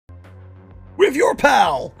with your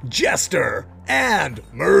pal, Jester, and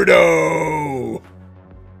Murdo.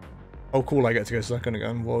 Oh, cool, I get to go second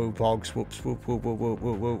again. Whoa, Pogs, whoops, whoop, whoop, whoop, whoop,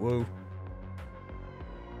 whoop, whoop, whoop.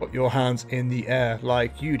 Put your hands in the air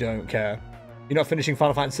like you don't care. You're not finishing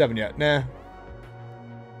Final Fantasy VII yet? Nah.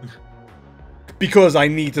 Because I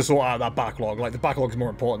need to sort out that backlog. Like, the backlog is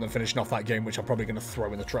more important than finishing off that game, which I'm probably going to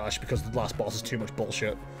throw in the trash because the last boss is too much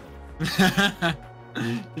bullshit. You're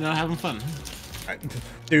not having fun.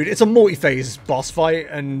 Dude, it's a multi-phase boss fight,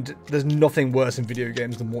 and there's nothing worse in video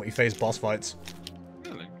games than multi-phase boss fights.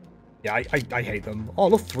 Really? Yeah, I hate them. Oh, I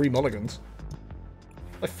love 3 mulligans.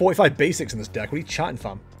 Like 45 basics in this deck. What are you chatting,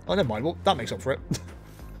 fam? Oh, never mind. Well, that makes up for it.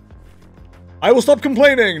 I will stop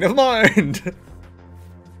complaining. Never mind.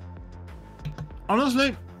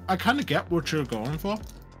 Honestly, I kind of get what you're going for,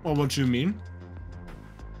 or what you mean.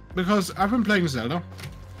 Because I've been playing Zelda,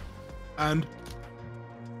 and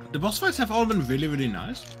the boss fights have all been really, really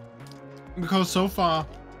nice. Because so far,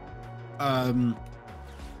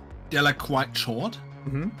 they're like quite short.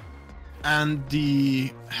 Mm-hmm. And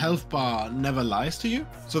the health bar never lies to you.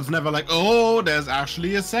 So it's never like, oh, there's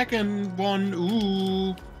actually a second one.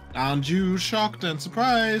 Ooh, aren't you shocked and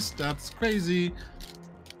surprised? That's crazy.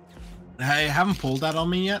 I haven't pulled that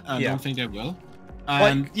on me yet. I don't think I will.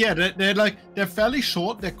 And like, yeah, they're fairly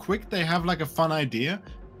short. They're quick. They have like a fun idea.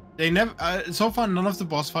 They never, so far, none of the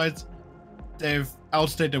boss fights, they've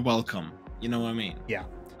outstayed their welcome. You know what I mean? Yeah.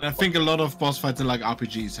 And I think a lot of boss fights in like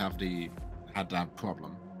RPGs had that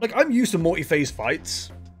problem. Like, I'm used to multi-phase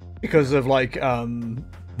fights because of like World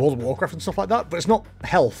of Warcraft and stuff like that, but it's not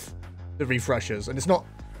health that refreshes, and it's not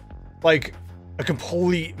like a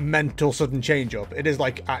complete mental sudden change up. It is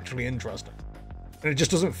like actually interesting, and it just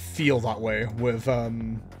doesn't feel that way with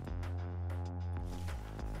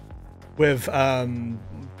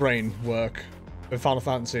brain work with Final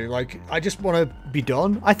Fantasy. Like, I just want to be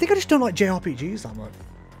done. I think I just don't like JRPGs that much.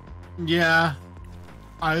 Yeah,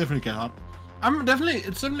 I definitely get that.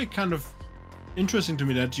 It's definitely kind of interesting to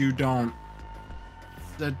me that you don't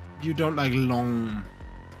like long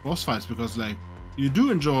boss fights, because like you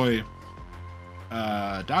do enjoy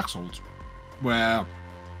Dark Souls, where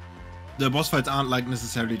the boss fights aren't like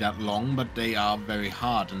necessarily that long, but they are very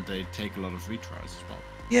hard and they take a lot of retries as well.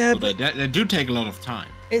 Yeah, so but they do take a lot of time.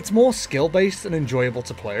 It's more skill-based and enjoyable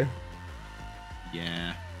to play.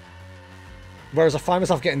 Yeah. Whereas I find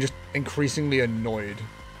myself getting just increasingly annoyed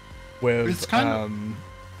with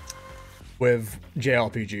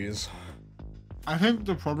JRPGs. I think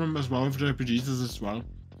the problem as well with JRPGs is as well,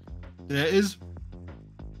 there is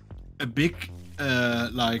a big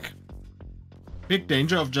big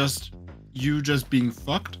danger of you just being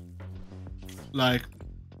fucked. Like,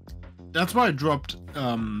 that's why I dropped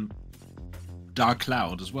Dark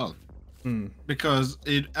Cloud as well. Because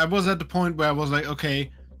I was at the point where I was like, okay,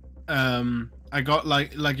 I got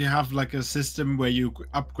like you have like a system where you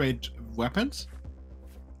upgrade weapons,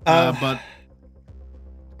 but I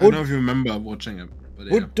don't know if you remember watching it. But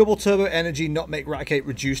yeah. Would double turbo energy not make Raticate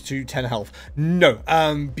reduce to 10 health? No,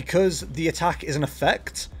 because the attack is an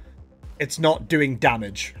effect, it's not doing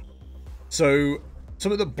damage. So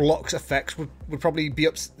something that blocks effects would probably be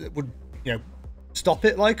would stop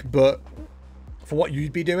it, like, but for what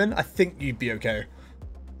you'd be doing, I think you'd be okay.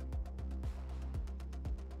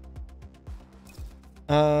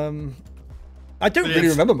 I don't really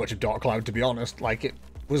remember much of Dark Cloud, to be honest. Like, it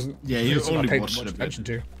wasn't. Yeah, you only paid watched much it a attention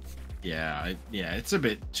bit. to. Yeah, it's a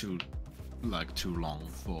bit too long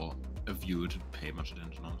for a viewer to pay much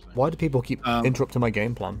attention, honestly. Why do people keep interrupting my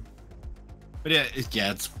game plan? But yeah,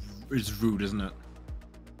 it's rude, isn't it?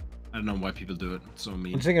 I don't know why people do it. It's so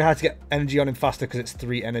mean. I'm just thinking how to get energy on him faster because it's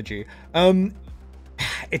 3 energy.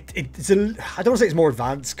 It's I don't want to say it's more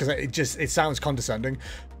advanced because it sounds condescending,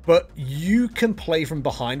 but you can play from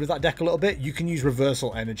behind with that deck a little bit. You can use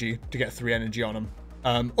reversal energy to get 3 energy on him.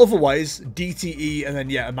 Otherwise, DTE and then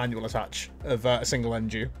a manual attach of a single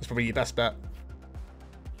energy is probably your best bet.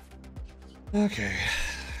 Okay,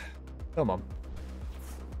 come on.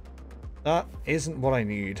 That isn't what I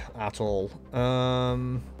need at all.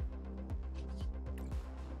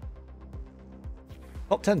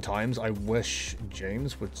 Top 10 times I wish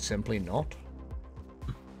James would simply not.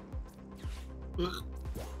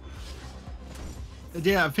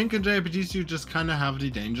 Yeah, I think in JRPGs you just kind of have the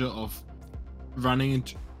danger of running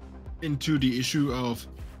into the issue of,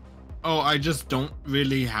 oh, I just don't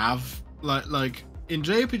really have like in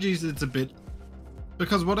JRPGs it's a bit,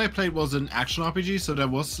 because what I played was an action RPG, so there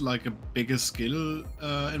was like a bigger skill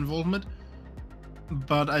involvement.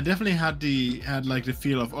 But I definitely had the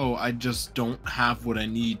feel of, oh, I just don't have what I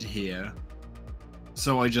need here,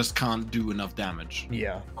 so I just can't do enough damage.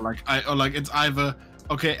 Yeah. Or like it's either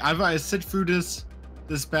okay, either I sit through this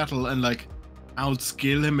battle and like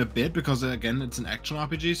outskill him a bit because again it's an action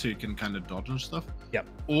RPG, so you can kind of dodge and stuff. Yep.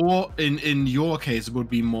 Or in your case, it would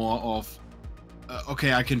be more of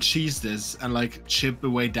okay, I can cheese this and like chip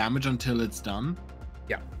away damage until it's done.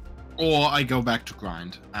 Yeah. Or I go back to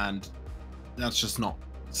grind, and that's just not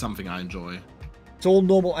something I enjoy. It's all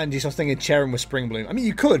normal energies. I was thinking Cheren with Spring Bloom. I mean,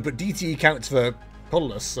 you could, but DTE counts for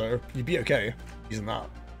colorless, so you'd be okay using that.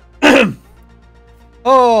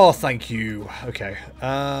 Oh, thank you. Okay.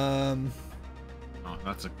 Oh,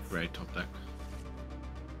 that's a great top deck.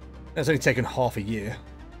 It's only taken half a year.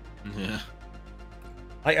 Yeah.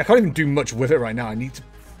 I can't even do much with it right now. I need to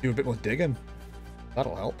do a bit more digging.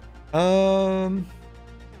 That'll help.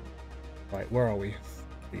 Right, where are we?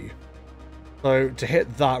 So to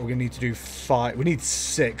hit that, we're gonna need to do 5. We need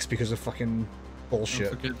 6 because of fucking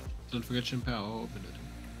bullshit. Don't forget Chien-Pao. I'll open it.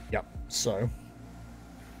 Yep. So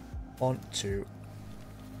 1, 2.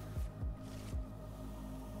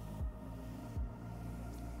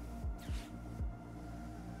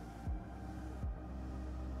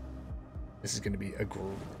 This is going to be a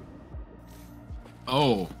group.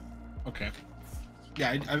 Oh, okay.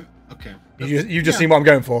 Yeah, okay. You just seen what I'm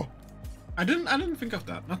going for. I didn't think of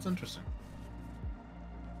that. That's interesting.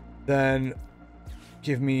 Then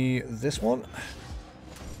give me this one.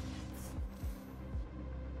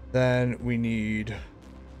 Then we need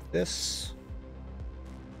this.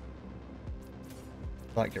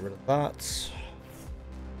 Like, get rid of that.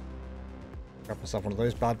 Grab myself one of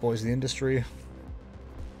those bad boys in the industry.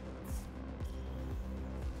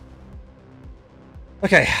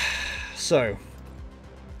 Okay, so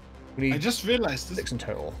we need I just realized 6 in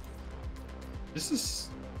total. This is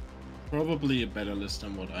probably a better list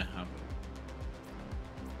than what I have.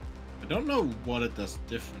 I don't know what it does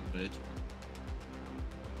different, but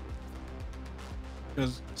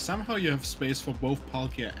because somehow you have space for both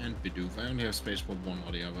Palkia and Bidoof. I only have space for one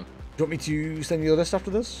or the other. Do you want me to send you the list after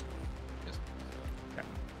this? Yes. Okay.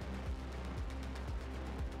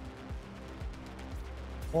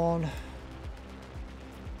 1,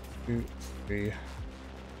 2, 3,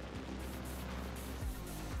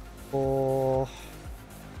 4,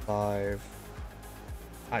 5.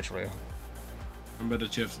 Actually, Remember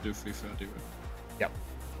that you have to do 330. Right? yep.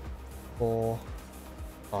 4,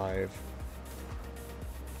 5.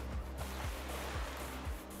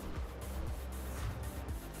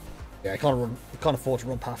 Yeah, I can't afford to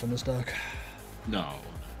run Path in this deck. No.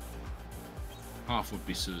 Half would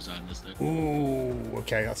be suicide in this deck. Ooh,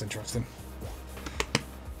 okay, that's interesting.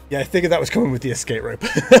 Yeah, I figured that was coming with the escape rope.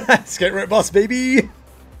 Escape rope boss, baby!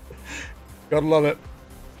 Gotta love it.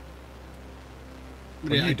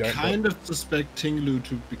 Well, Yeah, I don't, kind of suspect Tinglu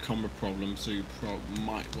to become a problem, so you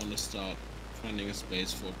might want to start finding a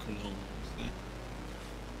space for Cologne.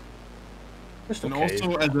 Just And okay.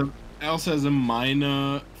 also as a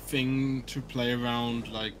minor thing to play around,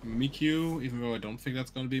 like Mikyu, even though I don't think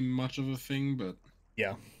that's going to be much of a thing, but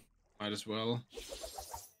Yeah. might as well.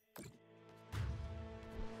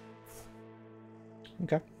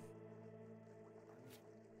 Okay.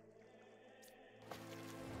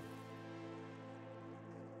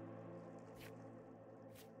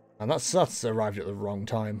 And that's arrived at the wrong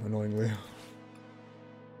time, annoyingly.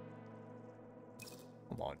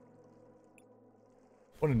 Come on.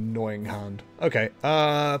 What an annoying hand. Okay,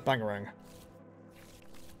 Bangarang.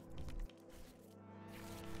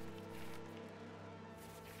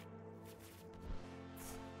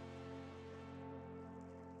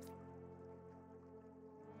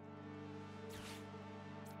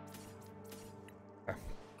 Okay.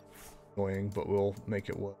 Annoying, but we'll make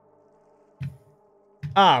it work.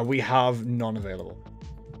 Ah, we have none available.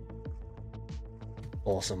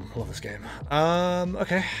 Awesome. Love this game.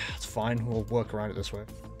 Okay. That's fine. We'll work around it this way.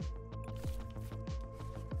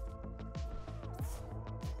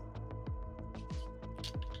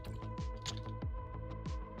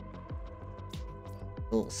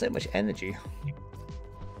 Oh, so much energy.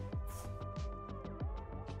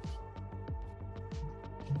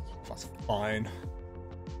 That's fine.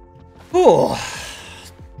 Oh,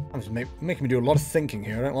 I'm just making me do a lot of thinking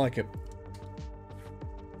here. I don't like it.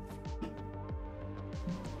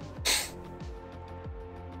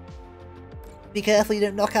 Be careful you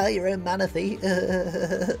don't knock out your own Manatee. You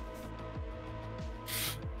know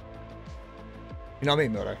what I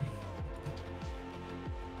mean, Murdo?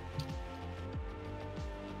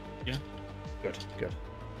 Yeah. Good, good.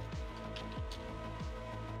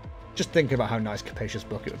 Just thinking about how nice Capacious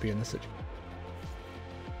Bucket would be in this situation.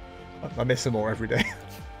 I miss him more every day.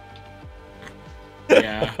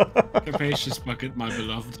 Yeah. Capacious Bucket, my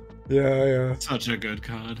beloved. Yeah, yeah. Such a good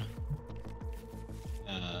card.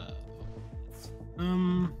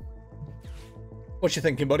 What you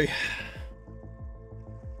thinking, buddy?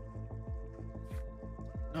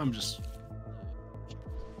 I'm just.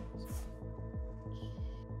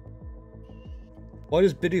 Why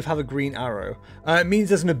does Bidoof have a green arrow? It means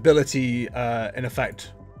there's an ability in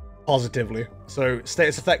effect positively. So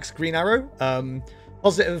status effects, green arrow.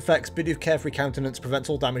 Positive effects, Bidoof carefree countenance prevents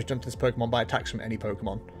all damage done to this Pokemon by attacks from any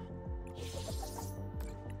Pokemon.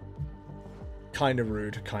 Kind of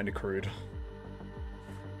rude, kind of crude.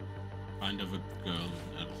 Kind of a girl.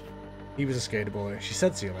 He was a skater boy. She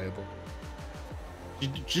said see you later, boy.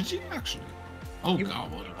 Did she actually? Oh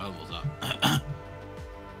god, what the hell was that?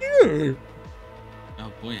 You.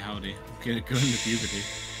 Oh boy, howdy. Going to puberty.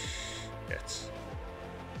 Yes.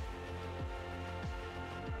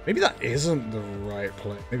 Maybe that isn't the right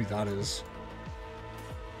play. Maybe that is.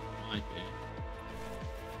 Might be.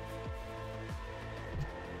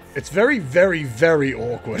 It's very, very, very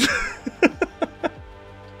awkward.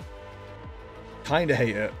 Kinda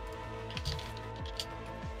hate it.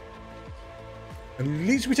 At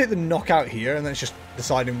least we take the knockout here, and then it's just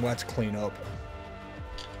deciding where to clean up.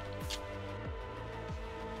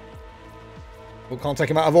 We can't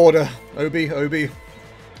take him out of order. Obi, Obi.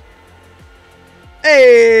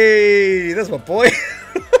 Hey! That's my boy. I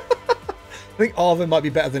think Arven might be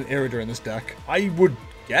better than Irida in this deck. I would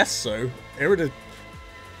guess so. Irida...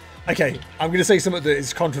 Okay, I'm going to say something that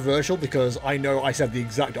is controversial because I know I said the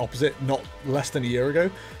exact opposite not less than a year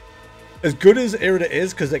ago. As good as Irida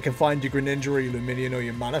is, because it can find your Greninja or your Luminion or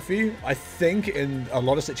your Manaphy, I think in a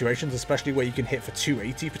lot of situations, especially where you can hit for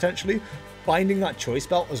 280 potentially, finding that choice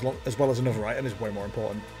belt as well as another item is way more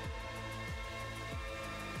important.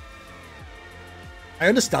 I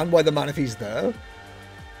understand why the Manaphy's there.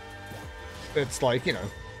 It's like, you know,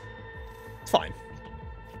 it's fine.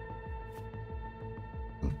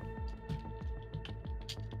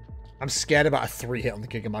 I'm scared about a 3-hit on the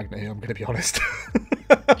Giga Magnet here, I'm going to be honest.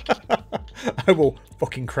 I will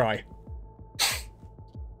fucking cry.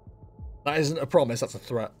 That isn't a promise, that's a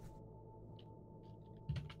threat.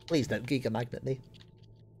 Please don't Giga Magnet me.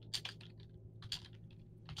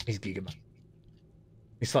 He's Giga Magnet.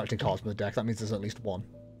 He's selecting cards from the deck, that means there's at least one.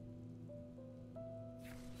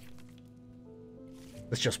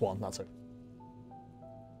 There's just one, that's it.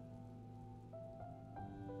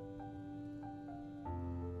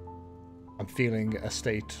 I'm feeling a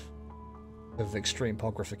state of extreme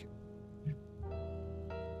pographic.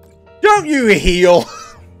 Don't you heal?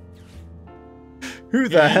 Who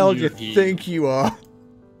the hell do you think you are?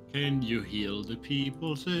 Can you heal the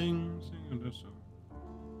people? Sing a song.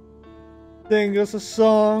 Sing us a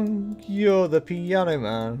song. You're the piano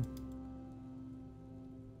man.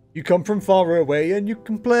 You come from far away and you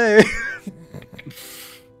can play.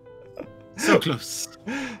 So close.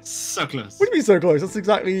 So close. What do you mean so close? That's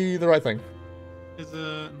exactly the right thing.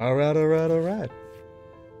 Alright. Alright.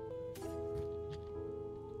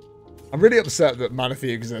 I'm really upset that Manaphy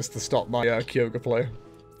exists to stop my Kyogre play.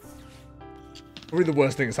 Probably the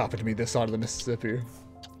worst thing that's happened to me this side of the Mississippi.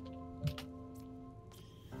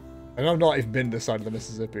 And I've not even been this side of the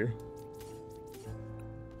Mississippi.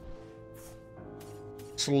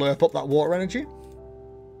 Slurp up that water energy.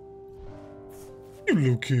 You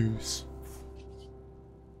Lucas.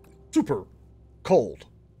 Super cold.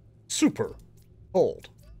 Super cold.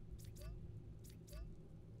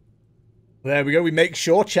 There we go. We make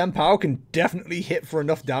sure Chien-Pao can definitely hit for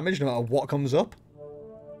enough damage no matter what comes up.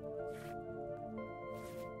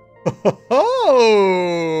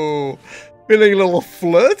 Oh, feeling a little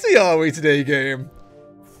flirty, are we today, game?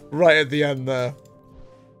 Right at the end there.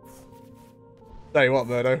 Tell you what,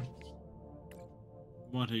 Murdo.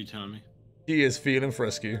 What are you telling me? He is feeling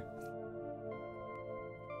frisky.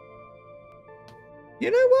 You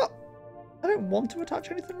know what? I don't want to attach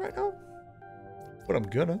anything right now, but I'm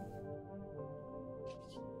gonna.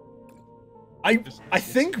 I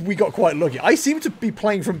think we got quite lucky. I seem to be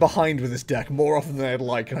playing from behind with this deck more often than I'd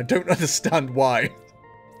like, and I don't understand why.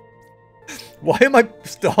 Why am I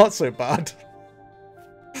start so bad?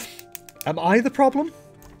 Am I the problem?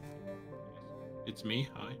 It's me.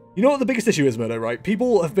 Hi. You know what the biggest issue is, Murdo, right?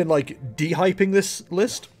 People have been, like, de-hyping this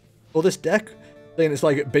list, or this deck, saying it's,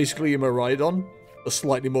 like, basically a Miraidon, but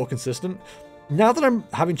slightly more consistent. Now that I'm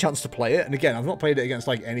having a chance to play it, and again, I've not played it against,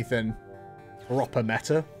 like, anything proper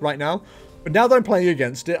meta right now, but now that I'm playing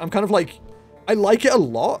against it, I'm kind of like, I like it a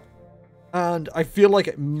lot, and I feel like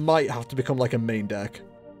it might have to become, like, a main deck.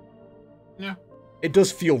 Yeah. It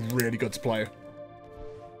does feel really good to play.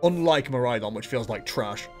 Unlike Miraidon, which feels like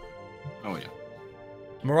trash. Oh, yeah.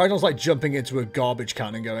 Miraidon's like jumping into a garbage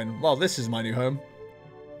can and going, well, this is my new home.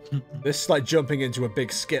 This is like jumping into a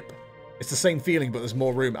big skip It's the same feeling, but there's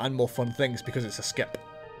more room and more fun things because it's a skip.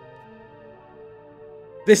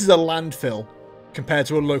 This is a landfill compared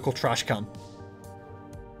to a local trash can.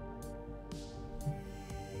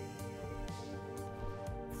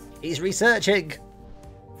 He's researching.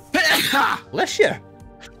 Bless you.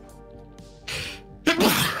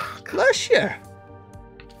 Bless you.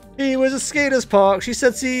 He was at Skaters Park. She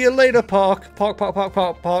said, see you later, Park. Park, park, park,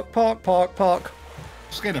 park, park, park, park, park.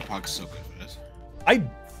 Skater Park's so good for this.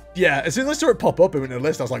 Yeah, as soon as I saw it pop up in the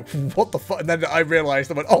list, I was like, what the fuck? And then I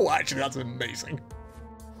realized, I went, oh, actually, that's amazing.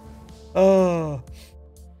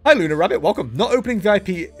 Hi, Luna Rabbit. Welcome. Not opening VIP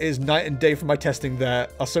is night and day for my testing. There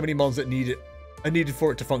are so many mons that are needed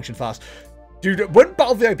for it to function fast. Dude, when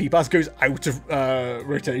Battle VIP Pass goes out of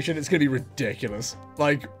rotation, it's going to be ridiculous.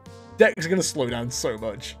 Like, decks are going to slow down so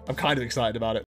much. I'm kind of excited about it.